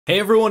Hey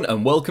everyone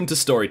and welcome to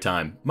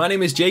Storytime. My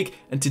name is Jake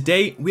and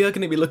today we are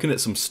going to be looking at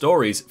some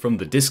stories from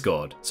the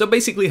Discord. So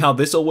basically how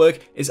this will work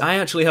is I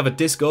actually have a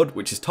Discord,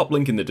 which is top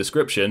link in the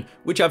description,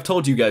 which I've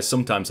told you guys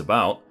sometimes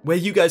about, where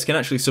you guys can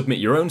actually submit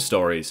your own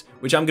stories,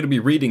 which I'm going to be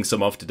reading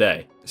some of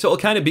today. So it'll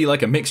kind of be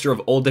like a mixture of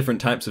all different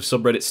types of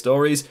subreddit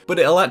stories, but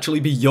it'll actually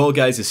be your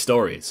guys'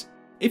 stories.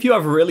 If you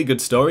have a really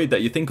good story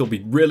that you think will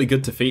be really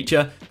good to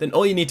feature, then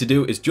all you need to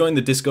do is join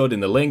the Discord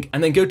in the link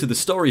and then go to the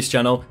stories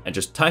channel and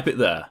just type it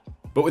there.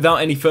 But without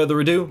any further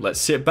ado, let's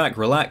sit back,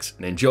 relax,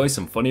 and enjoy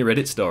some funny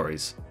Reddit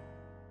stories.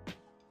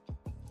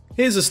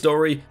 Here's a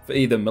story for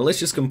either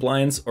Malicious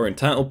Compliance or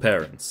Entitled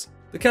Parents.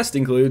 The cast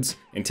includes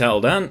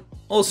Entitled Aunt,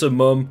 also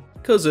Mum,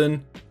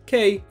 Cousin,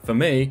 Kay for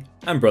me,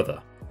 and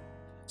Brother.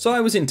 So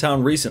I was in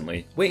town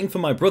recently, waiting for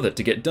my brother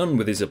to get done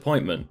with his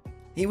appointment.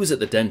 He was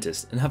at the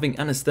dentist and having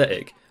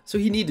anaesthetic, so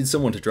he needed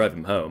someone to drive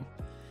him home.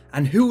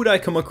 And who would I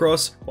come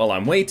across while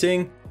I'm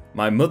waiting?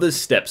 My mother's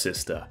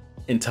stepsister,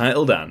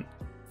 Entitled Aunt.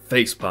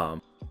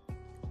 Facepalm.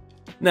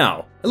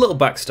 Now, a little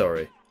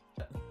backstory.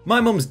 My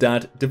mum's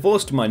dad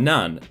divorced my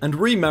nan and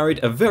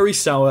remarried a very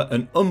sour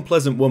and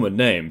unpleasant woman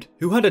named,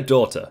 who had a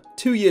daughter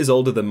 2 years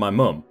older than my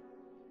mum.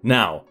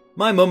 Now,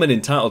 my mum and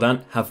Entitled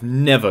Aunt have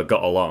never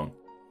got along.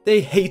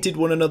 They hated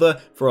one another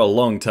for a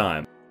long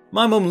time.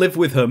 My mum lived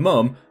with her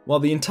mum, while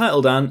the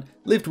Entitled Aunt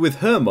lived with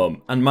her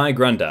mum and my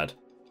granddad.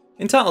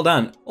 Entitled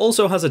Aunt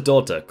also has a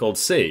daughter called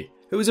C,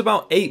 who is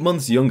about 8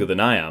 months younger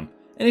than I am,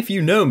 and if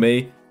you know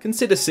me,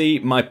 consider C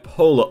my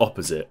polar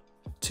opposite.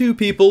 Two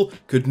people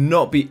could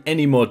not be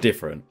any more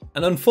different,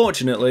 and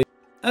unfortunately,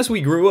 as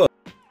we grew up,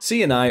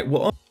 C and I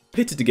were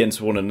pitted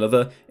against one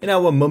another in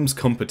our mum's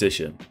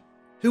competition.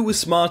 Who was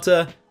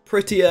smarter,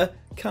 prettier,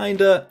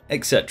 kinder,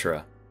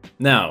 etc.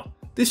 Now,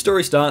 this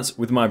story starts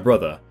with my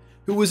brother,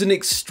 who was an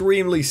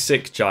extremely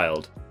sick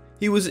child.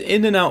 He was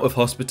in and out of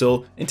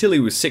hospital until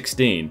he was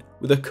 16,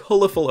 with a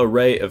colourful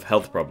array of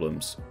health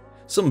problems.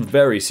 Some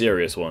very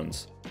serious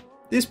ones.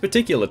 This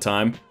particular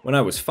time, when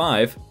I was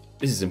 5,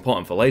 this is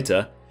important for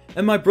later,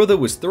 and my brother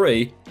was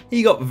 3,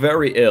 he got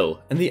very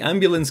ill and the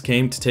ambulance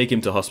came to take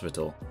him to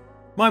hospital.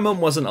 My mum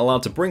wasn't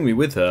allowed to bring me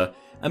with her,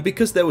 and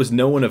because there was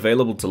no one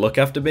available to look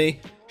after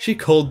me, she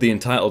called the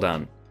Entitled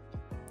Aunt.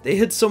 They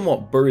had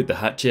somewhat buried the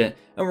hatchet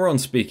and were on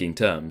speaking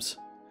terms.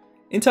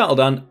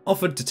 Entitled Aunt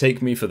offered to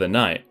take me for the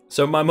night,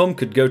 so my mum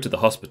could go to the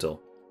hospital.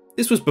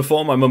 This was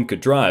before my mum could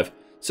drive,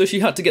 so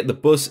she had to get the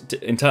bus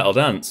to Entitled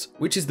Aunt's,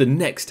 which is the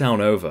next town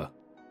over.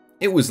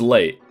 It was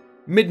late,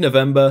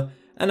 mid-November,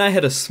 and I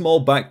had a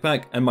small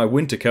backpack and my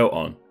winter coat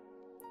on.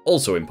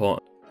 Also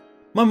important.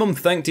 My mum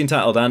thanked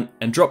Entitled Aunt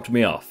and dropped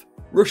me off,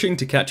 rushing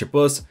to catch a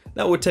bus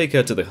that would take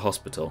her to the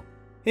hospital.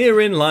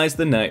 Herein lies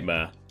the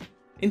nightmare.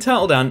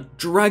 Entitled Aunt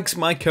drags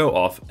my coat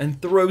off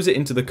and throws it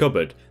into the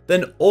cupboard,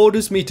 then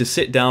orders me to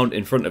sit down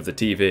in front of the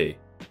TV.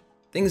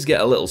 Things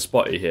get a little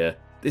spotty here.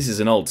 This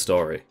is an old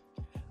story.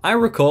 I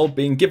recall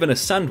being given a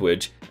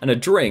sandwich and a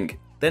drink,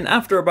 then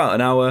after about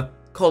an hour,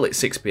 call it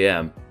 6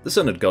 PM, the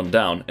sun had gone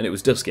down and it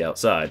was dusky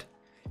outside.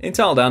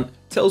 Entitled Aunt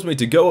tells me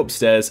to go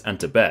upstairs and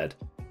to bed.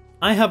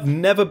 I have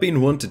never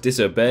been one to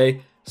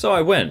disobey, so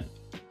I went.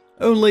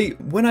 Only,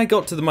 when I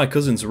got to my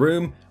cousin's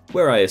room,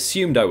 where I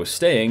assumed I was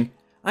staying,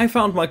 I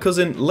found my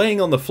cousin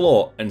laying on the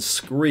floor and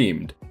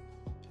screamed.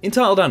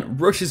 Entitled Aunt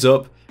rushes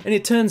up and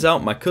it turns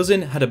out my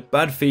cousin had a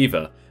bad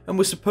fever and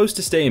was supposed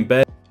to stay in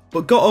bed,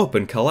 but got up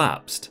and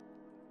collapsed.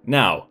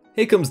 Now,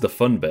 here comes the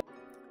fun bit.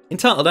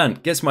 Entitled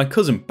Aunt gets my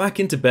cousin back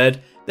into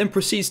bed, then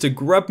proceeds to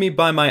grab me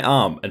by my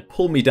arm and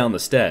pull me down the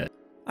stairs.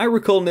 I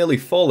recall nearly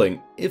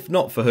falling, if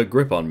not for her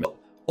grip on me.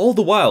 All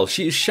the while,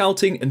 she is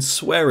shouting and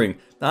swearing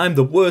that I'm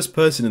the worst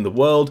person in the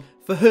world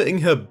for hurting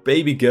her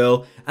baby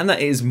girl and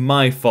that it is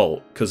my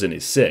fault cousin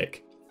is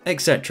sick,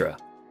 etc.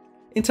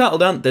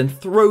 Entitled Aunt then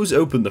throws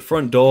open the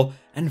front door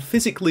and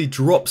physically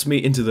drops me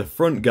into the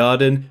front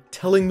garden,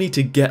 telling me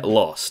to get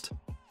lost.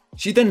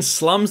 She then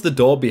slams the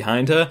door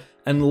behind her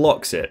and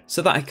locks it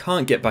so that I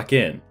can't get back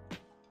in.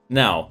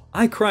 Now,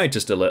 I cried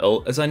just a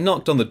little as I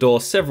knocked on the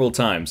door several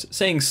times,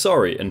 saying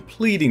sorry and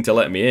pleading to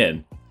let me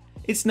in.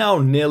 It's now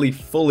nearly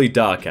fully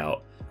dark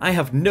out. I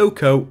have no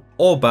coat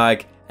or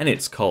bag and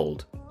it's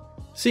cold.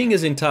 Seeing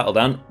as Entitled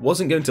Aunt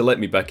wasn't going to let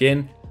me back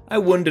in, I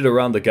wandered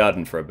around the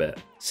garden for a bit,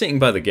 sitting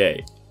by the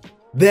gate.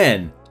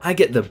 Then, I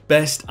get the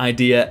best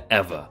idea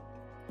ever.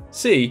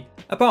 See,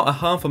 about a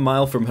half a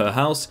mile from her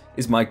house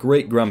is my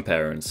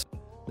great-grandparents.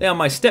 They are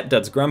my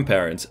stepdad's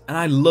grandparents and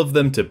I love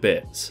them to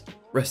bits.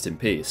 Rest in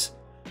peace.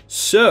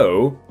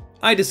 So,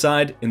 I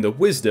decide, in the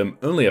wisdom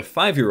only a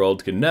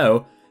 5-year-old can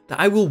know, that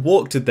I will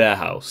walk to their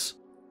house.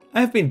 I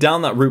have been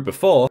down that route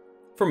before,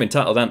 from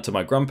Entitled Aunt to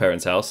my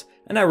grandparents' house,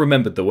 and I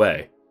remembered the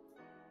way.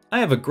 I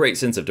have a great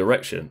sense of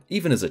direction,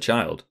 even as a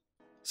child.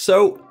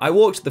 So, I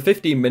walked the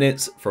 15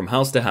 minutes from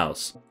house to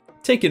house.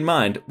 Take in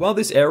mind, while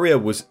this area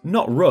was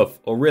not rough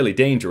or really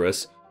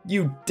dangerous,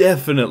 you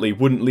definitely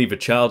wouldn't leave a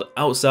child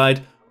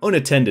outside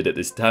unattended at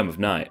this time of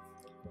night.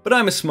 But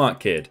I'm a smart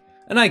kid,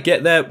 and I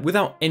get there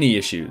without any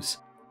issues,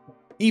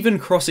 even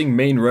crossing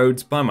main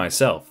roads by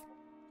myself.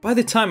 By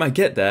the time I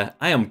get there,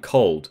 I am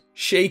cold,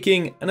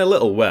 shaking and a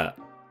little wet.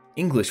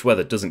 English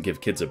weather doesn't give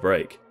kids a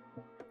break.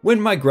 When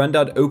my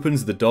granddad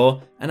opens the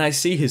door and I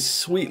see his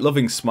sweet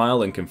loving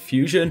smile and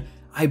confusion,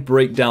 I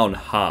break down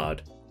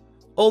hard.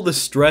 All the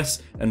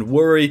stress and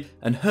worry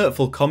and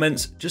hurtful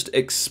comments just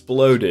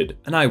exploded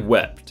and I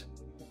wept.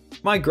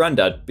 My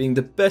granddad, being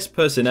the best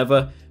person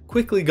ever,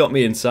 quickly got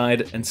me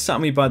inside and sat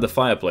me by the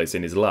fireplace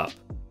in his lap.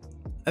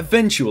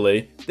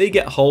 Eventually, they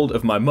get hold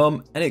of my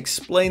mum and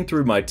explain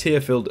through my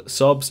tear-filled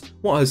sobs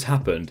what has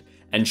happened,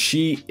 and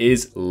she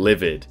is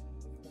livid.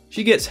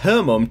 She gets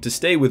her mum to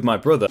stay with my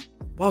brother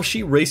while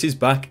she races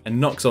back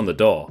and knocks on the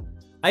door.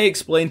 I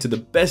explain to the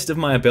best of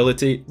my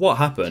ability what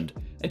happened,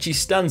 and she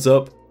stands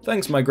up,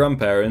 thanks my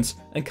grandparents,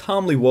 and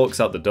calmly walks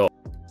out the door.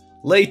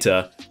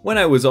 Later, when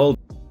I was old,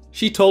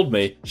 she told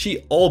me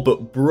she all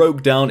but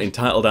broke down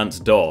entitled aunt's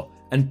door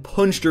and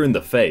punched her in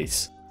the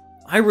face.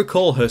 I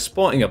recall her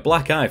sporting a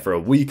black eye for a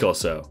week or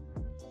so.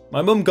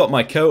 My mum got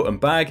my coat and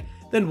bag,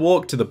 then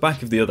walked to the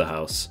back of the other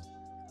house.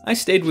 I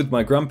stayed with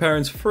my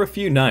grandparents for a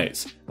few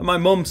nights, and my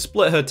mum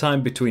split her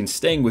time between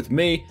staying with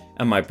me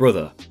and my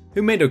brother,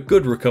 who made a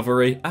good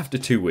recovery after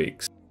 2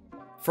 weeks.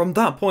 From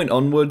that point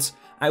onwards,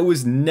 I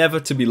was never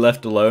to be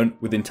left alone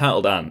with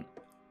entitled aunt,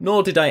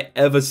 nor did I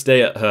ever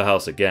stay at her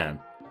house again.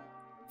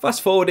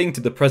 Fast forwarding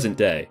to the present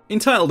day,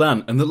 entitled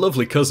aunt and the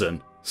lovely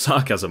cousin,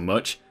 sarcasm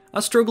much,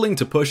 are struggling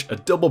to push a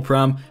double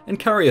pram and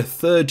carry a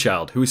third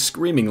child who is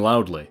screaming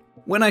loudly.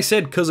 When I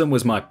said cousin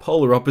was my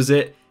polar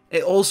opposite,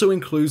 it also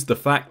includes the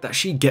fact that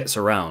she gets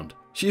around.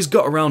 She has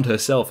got around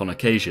herself on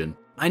occasion.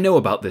 I know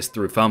about this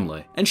through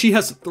family, and she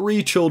has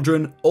 3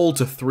 children, all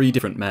to 3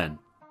 different men.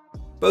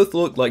 Both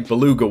look like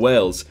beluga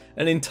whales,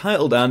 and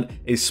entitled aunt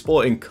is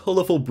sporting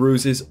colourful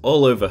bruises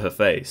all over her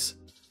face.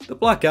 The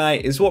black eye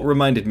is what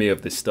reminded me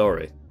of this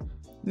story.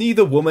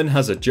 Neither woman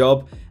has a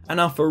job and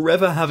are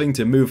forever having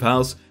to move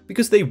house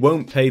because they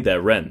won't pay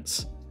their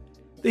rents.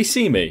 They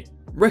see me,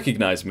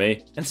 recognise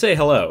me, and say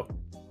hello.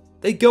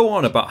 They go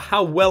on about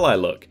how well I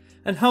look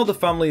and how the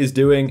family is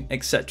doing,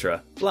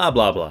 etc. blah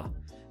blah blah.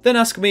 Then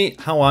ask me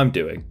how I'm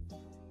doing.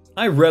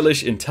 I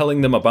relish in telling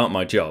them about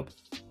my job.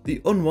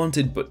 The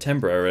unwanted but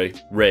temporary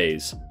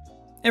raise.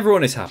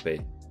 Everyone is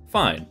happy.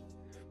 Fine.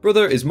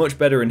 Brother is much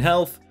better in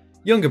health.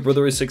 Younger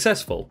brother is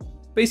successful.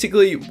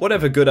 Basically,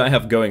 whatever good I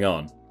have going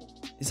on.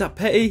 Is that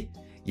petty?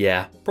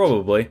 Yeah,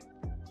 probably.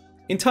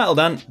 Entitled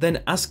aunt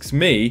then asks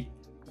me,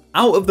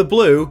 out of the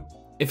blue,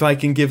 if I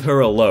can give her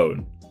a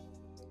loan.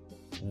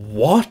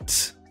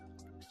 What?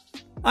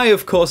 I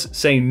of course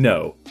say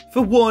no.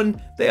 For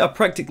one, they are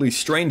practically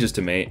strangers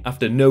to me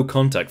after no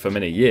contact for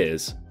many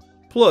years.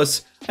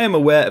 Plus, I am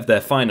aware of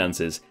their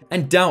finances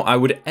and doubt I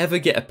would ever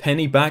get a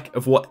penny back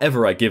of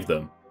whatever I give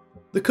them.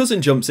 The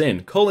cousin jumps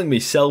in, calling me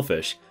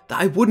selfish,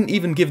 that I wouldn't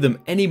even give them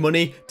any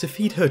money to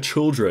feed her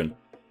children.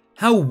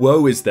 How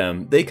woe is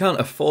them, they can't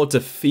afford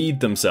to feed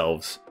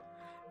themselves.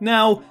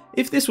 Now,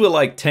 if this were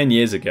like 10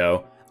 years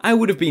ago, I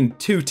would have been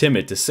too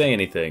timid to say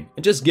anything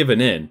and just given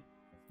in.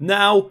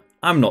 Now,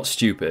 I'm not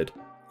stupid.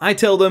 I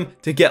tell them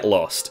to get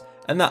lost,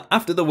 and that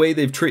after the way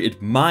they've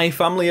treated my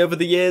family over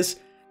the years,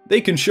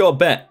 they can sure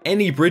bet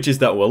any bridges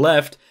that were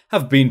left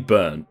have been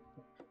burnt.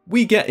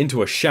 We get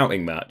into a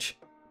shouting match.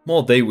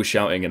 More they were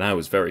shouting and I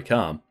was very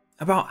calm,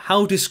 about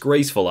how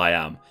disgraceful I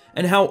am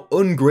and how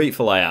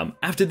ungrateful I am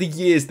after the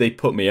years they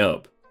put me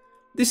up.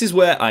 This is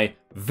where I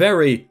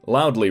very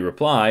loudly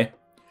reply,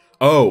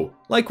 "Oh,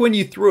 like when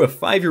you threw a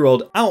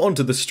 5-year-old out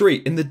onto the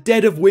street in the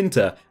dead of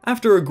winter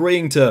after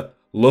agreeing to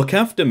look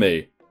after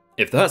me.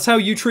 If that's how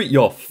you treat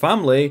your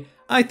family,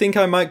 I think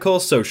I might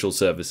call social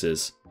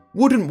services.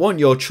 Wouldn't want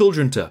your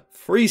children to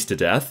freeze to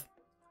death."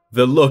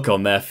 The look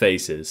on their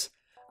faces.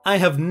 I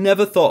have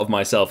never thought of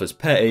myself as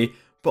petty,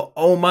 but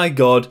oh my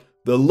god,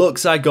 the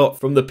looks I got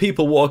from the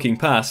people walking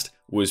past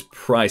was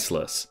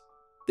priceless.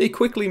 They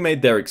quickly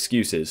made their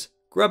excuses,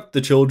 grabbed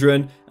the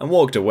children, and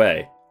walked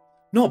away.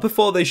 Not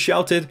before they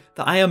shouted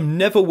that I am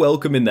never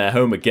welcome in their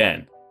home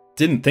again.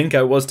 Didn't think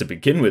I was to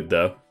begin with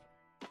though.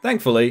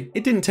 Thankfully,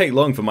 it didn't take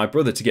long for my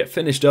brother to get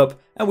finished up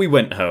and we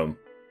went home.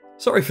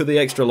 Sorry for the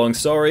extra long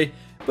story,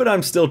 but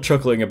I'm still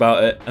chuckling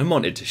about it and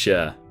wanted to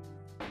share.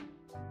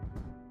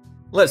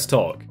 Let's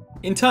talk.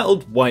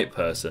 Entitled white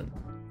person.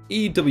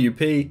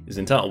 EWP is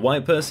entitled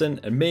white person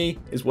and me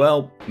is,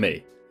 well,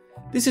 me.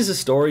 This is a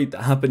story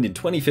that happened in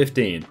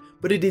 2015,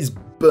 but it is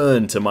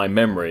burned to my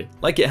memory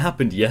like it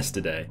happened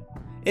yesterday.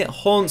 It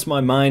haunts my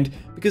mind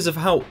because of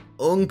how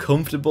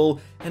uncomfortable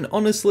and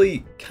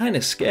honestly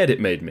kinda scared it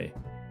made me.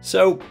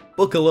 So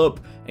buckle up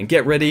and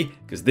get ready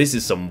because this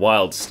is some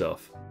wild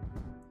stuff.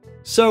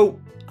 So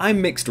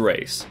I'm mixed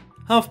race,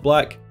 half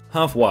black,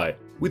 half white,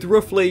 with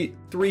roughly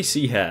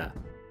 3C hair.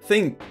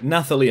 Think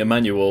Nathalie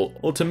Emmanuel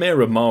or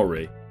Tamira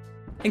Mowry.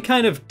 And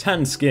kind of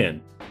tan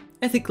skin.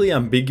 Ethically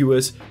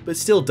ambiguous, but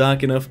still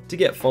dark enough to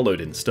get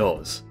followed in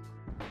stores.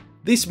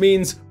 This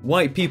means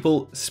white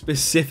people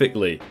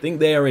specifically think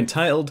they are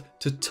entitled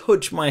to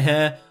touch my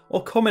hair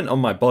or comment on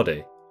my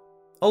body.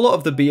 A lot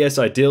of the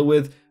BS I deal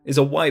with is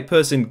a white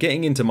person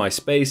getting into my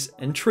space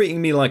and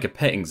treating me like a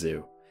petting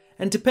zoo.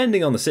 And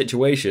depending on the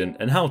situation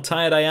and how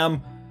tired I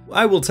am,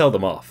 I will tell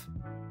them off.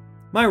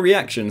 My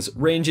reactions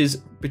ranges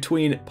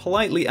between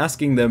politely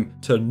asking them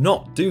to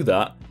not do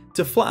that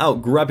to flat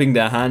out grabbing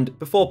their hand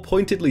before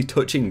pointedly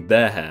touching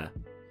their hair.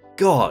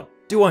 God,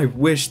 do I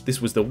wish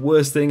this was the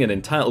worst thing an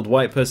entitled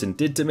white person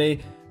did to me,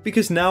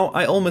 because now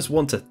I almost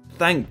want to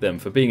thank them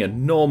for being a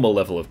normal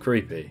level of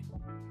creepy.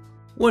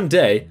 One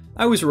day,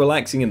 I was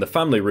relaxing in the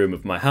family room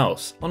of my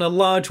house on a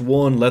large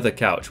worn leather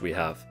couch we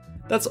have,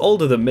 that's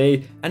older than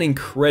me and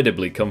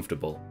incredibly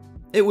comfortable.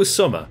 It was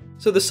summer,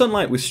 so the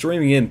sunlight was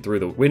streaming in through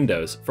the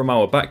windows from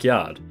our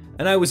backyard,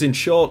 and I was in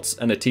shorts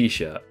and a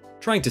t-shirt,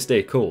 trying to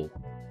stay cool.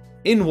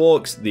 In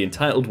walks the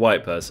entitled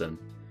white person,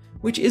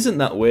 which isn't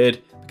that weird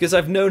because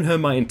I've known her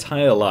my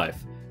entire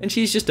life, and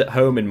she's just at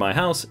home in my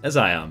house as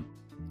I am.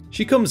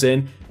 She comes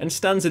in and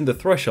stands in the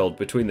threshold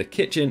between the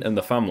kitchen and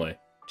the family,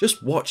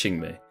 just watching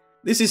me.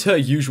 This is her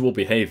usual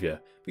behaviour,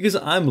 because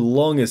I'm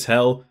long as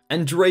hell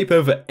and drape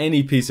over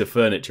any piece of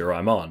furniture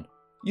I'm on,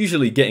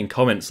 usually getting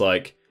comments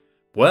like,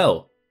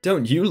 "Well,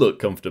 don't you look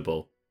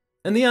comfortable?"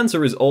 And the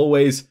answer is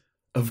always,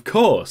 "Of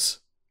course,"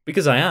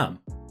 because I am.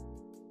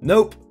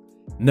 Nope,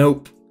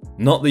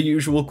 not the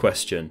usual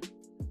question.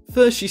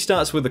 First she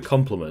starts with a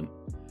compliment.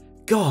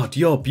 "God,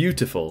 you're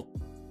beautiful."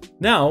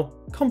 Now,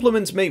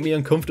 compliments make me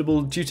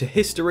uncomfortable due to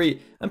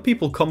history and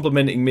people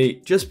complimenting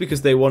me just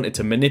because they wanted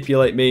to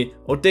manipulate me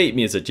or date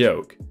me as a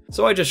joke.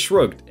 So I just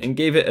shrugged and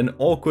gave it an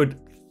awkward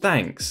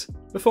thanks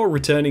before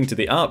returning to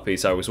the art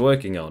piece I was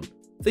working on,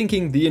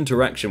 thinking the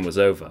interaction was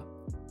over.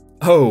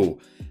 Oh,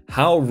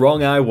 how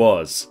wrong I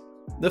was.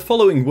 The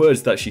following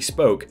words that she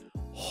spoke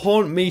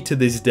haunt me to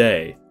this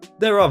day.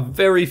 There are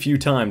very few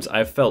times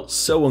I've felt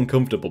so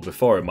uncomfortable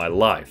before in my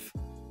life.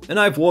 And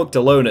I've walked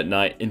alone at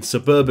night in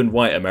suburban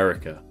white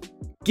America.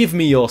 "Give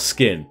me your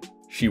skin,"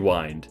 she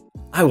whined.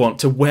 "I want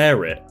to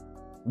wear it."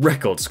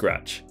 Record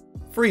scratch.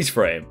 Freeze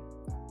frame.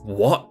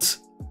 What?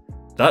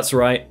 That's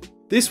right,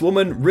 this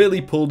woman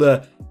really pulled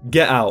a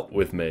get out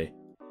with me.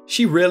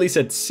 She really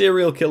said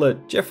serial killer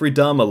Jeffrey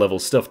Dahmer level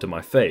stuff to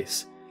my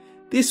face.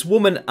 This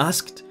woman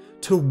asked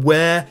to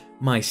wear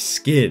my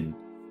skin.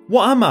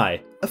 What am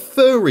I, a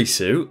furry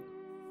suit?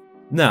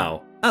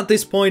 Now, at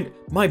this point,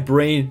 my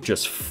brain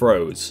just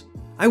froze.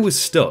 I was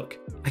stuck.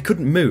 I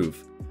couldn't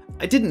move.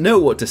 I didn't know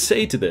what to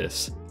say to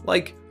this.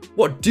 Like,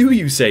 what do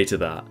you say to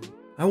that?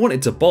 I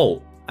wanted to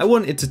bolt. I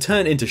wanted to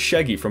turn into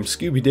Shaggy from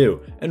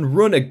Scooby-Doo and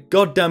run a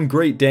goddamn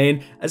Great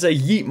Dane as I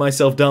yeet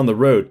myself down the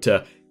road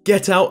to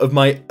get out of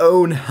my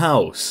own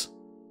house.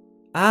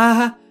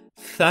 "Ah,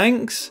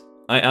 thanks?"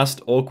 I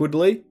asked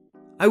awkwardly.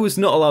 I was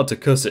not allowed to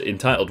cuss an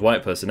entitled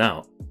white person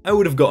out. I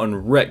would have gotten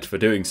wrecked for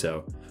doing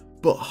so.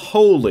 But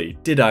holy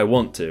did I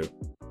want to.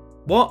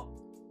 "What?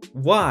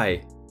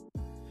 Why?"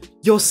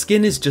 "Your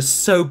skin is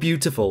just so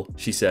beautiful,"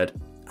 she said.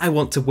 "I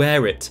want to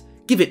wear it.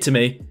 Give it to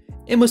me.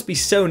 It must be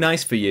so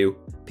nice for you.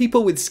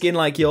 People with skin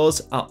like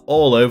yours are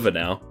all over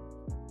now."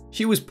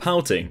 She was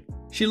pouting.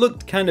 She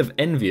looked kind of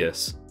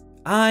envious.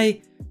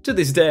 I, to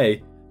this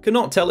day,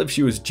 cannot tell if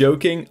she was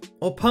joking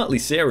or partly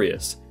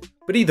serious.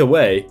 But either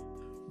way,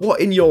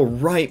 what in your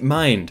right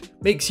mind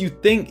makes you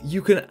think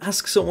you can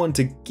ask someone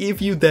to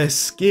give you their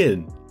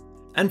skin?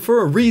 And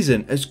for a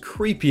reason as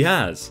creepy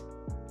as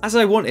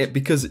I want it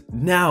because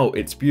now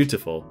it's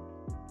beautiful.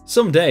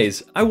 Some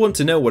days, I want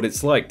to know what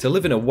it's like to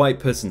live in a white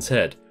person's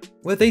head,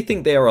 where they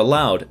think they are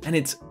allowed and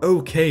it's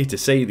okay to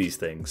say these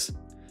things.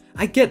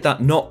 I get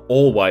that not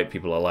all white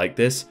people are like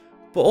this,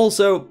 but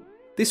also,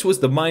 this was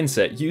the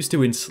mindset used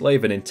to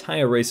enslave an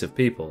entire race of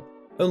people,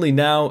 only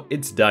now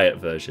it's diet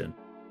version.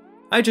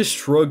 I just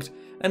shrugged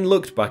and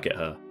looked back at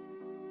her.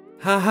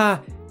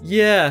 Haha,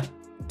 yeah,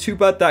 too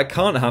bad that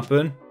can't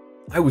happen.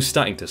 I was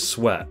starting to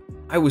sweat.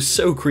 I was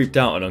so creeped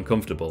out and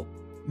uncomfortable.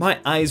 My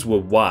eyes were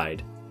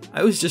wide.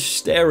 I was just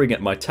staring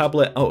at my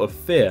tablet out of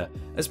fear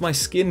as my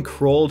skin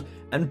crawled,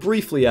 and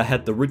briefly I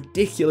had the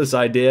ridiculous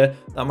idea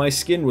that my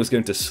skin was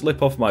going to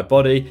slip off my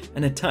body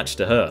and attach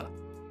to her.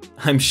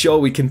 "I'm sure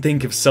we can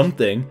think of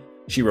something,"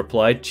 she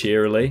replied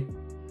cheerily.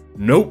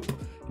 Nope.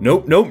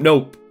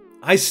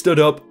 I stood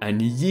up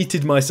and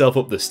yeeted myself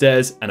up the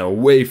stairs and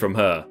away from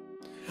her.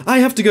 "I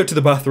have to go to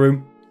the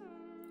bathroom."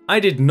 I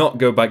did not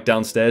go back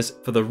downstairs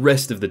for the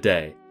rest of the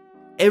day.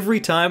 Every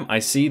time I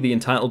see the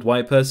entitled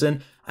white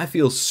person, I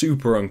feel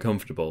super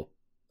uncomfortable.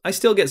 I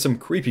still get some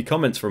creepy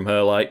comments from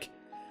her like,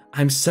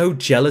 "I'm so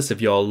jealous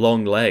of your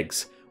long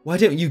legs. Why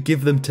don't you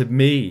give them to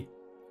me?"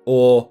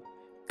 Or,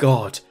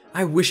 "God,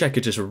 I wish I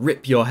could just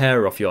rip your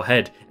hair off your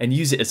head and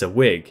use it as a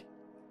wig."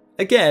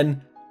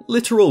 Again,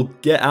 literal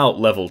get out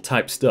level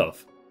type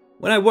stuff.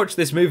 When I watched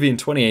this movie in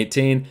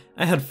 2018,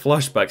 I had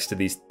flashbacks to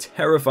these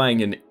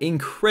terrifying and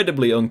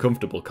incredibly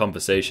uncomfortable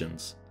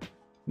conversations.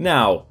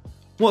 Now,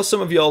 what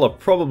some of y'all are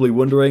probably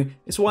wondering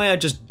is why I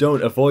just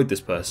don't avoid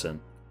this person.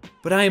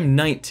 But I am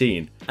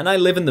 19, and I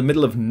live in the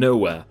middle of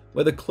nowhere,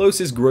 where the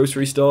closest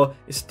grocery store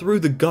is through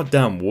the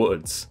goddamn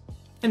woods.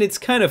 And it's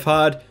kind of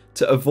hard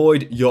to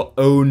avoid your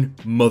own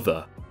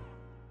mother.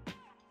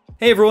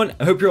 Hey everyone,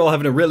 I hope you're all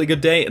having a really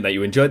good day and that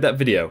you enjoyed that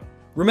video.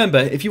 Remember,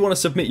 if you want to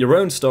submit your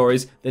own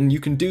stories, then you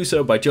can do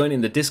so by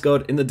joining the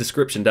Discord in the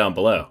description down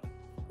below.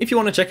 If you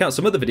want to check out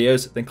some other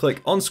videos, then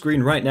click on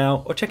screen right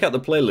now or check out the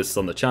playlists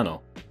on the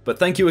channel. But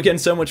thank you again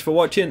so much for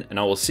watching, and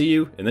I will see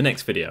you in the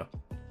next video.